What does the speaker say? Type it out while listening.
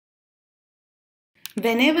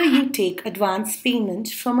Whenever you take advance payment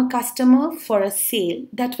from a customer for a sale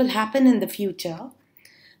that will happen in the future,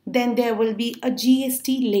 then there will be a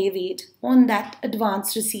GST levied on that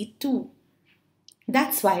advance receipt too.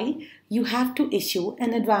 That's why you have to issue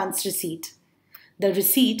an advance receipt. The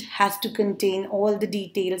receipt has to contain all the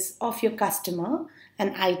details of your customer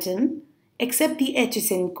and item except the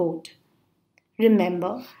HSN code.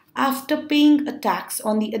 Remember, after paying a tax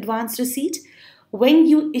on the advance receipt, when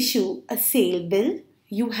you issue a sale bill,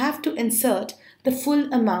 you have to insert the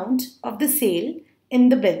full amount of the sale in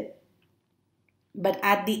the bill. But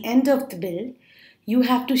at the end of the bill, you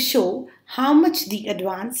have to show how much the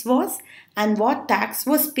advance was and what tax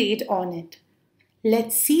was paid on it.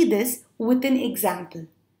 Let's see this with an example.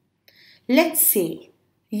 Let's say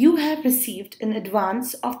you have received an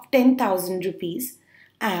advance of 10,000 rupees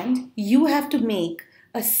and you have to make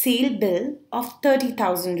a sale bill of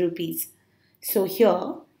 30,000 rupees. So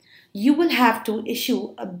here you will have to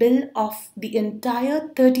issue a bill of the entire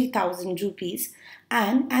 30,000 rupees,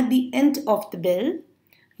 and at the end of the bill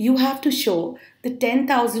you have to show the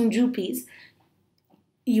 10,000 rupees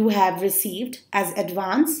you have received as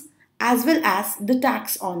advance as well as the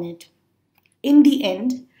tax on it. In the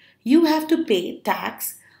end, you have to pay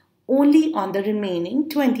tax only on the remaining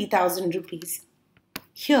 20,000 rupees.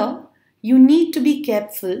 Here, you need to be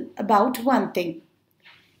careful about one thing.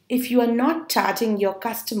 If you are not charging your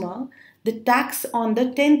customer the tax on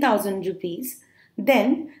the 10,000 rupees,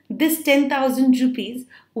 then this 10,000 rupees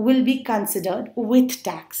will be considered with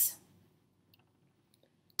tax.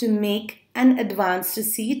 To make an advance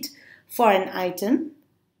receipt for an item,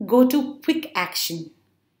 go to Quick Action.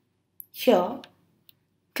 Here,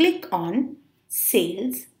 click on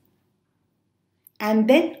Sales and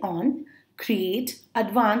then on Create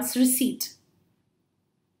Advance Receipt.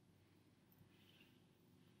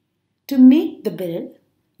 To make the bill,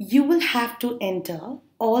 you will have to enter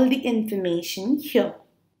all the information here.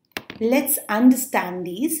 Let's understand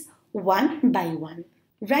these one by one.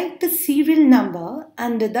 Write the serial number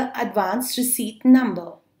under the advance receipt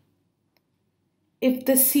number. If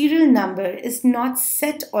the serial number is not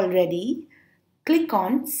set already, click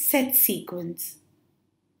on Set Sequence.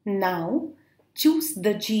 Now, choose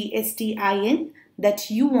the GSTIN that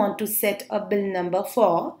you want to set a bill number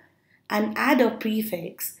for and add a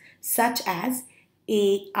prefix such as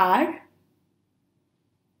AR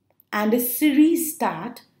and a series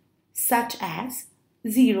start such as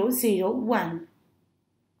 001.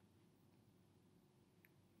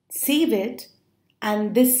 Save it,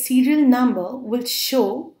 and this serial number will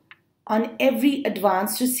show on every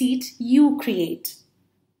advance receipt you create.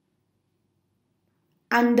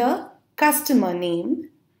 Under Customer Name,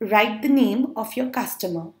 write the name of your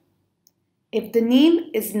customer. If the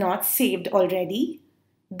name is not saved already,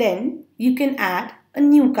 then you can add a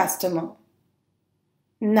new customer.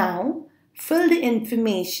 Now, fill the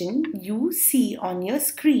information you see on your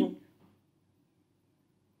screen.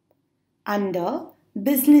 Under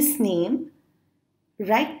Business Name,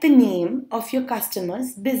 write the name of your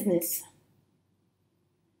customer's business.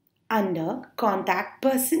 Under Contact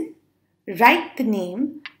Person, write the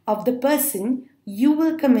name of the person you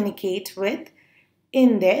will communicate with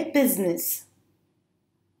in their business.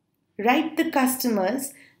 Write the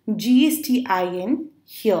customer's GSTIN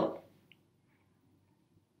here.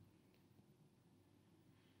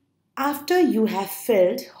 After you have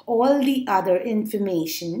filled all the other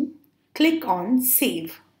information, click on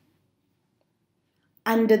Save.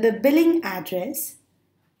 Under the billing address,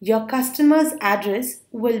 your customer's address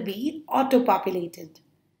will be auto-populated.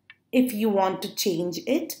 If you want to change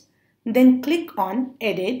it, then click on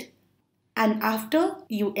Edit, and after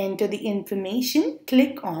you enter the information,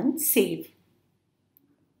 click on Save.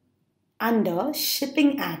 Under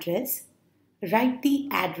Shipping Address, write the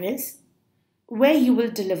address where you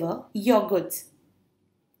will deliver your goods.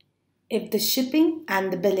 If the shipping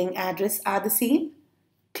and the billing address are the same,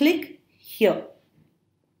 click here.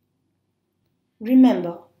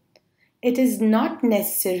 Remember, it is not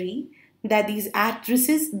necessary that these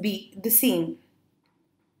addresses be the same.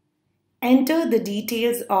 Enter the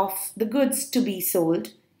details of the goods to be sold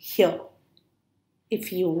here.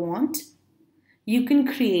 If you want, you can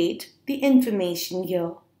create the information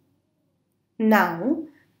here. Now,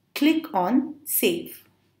 click on Save.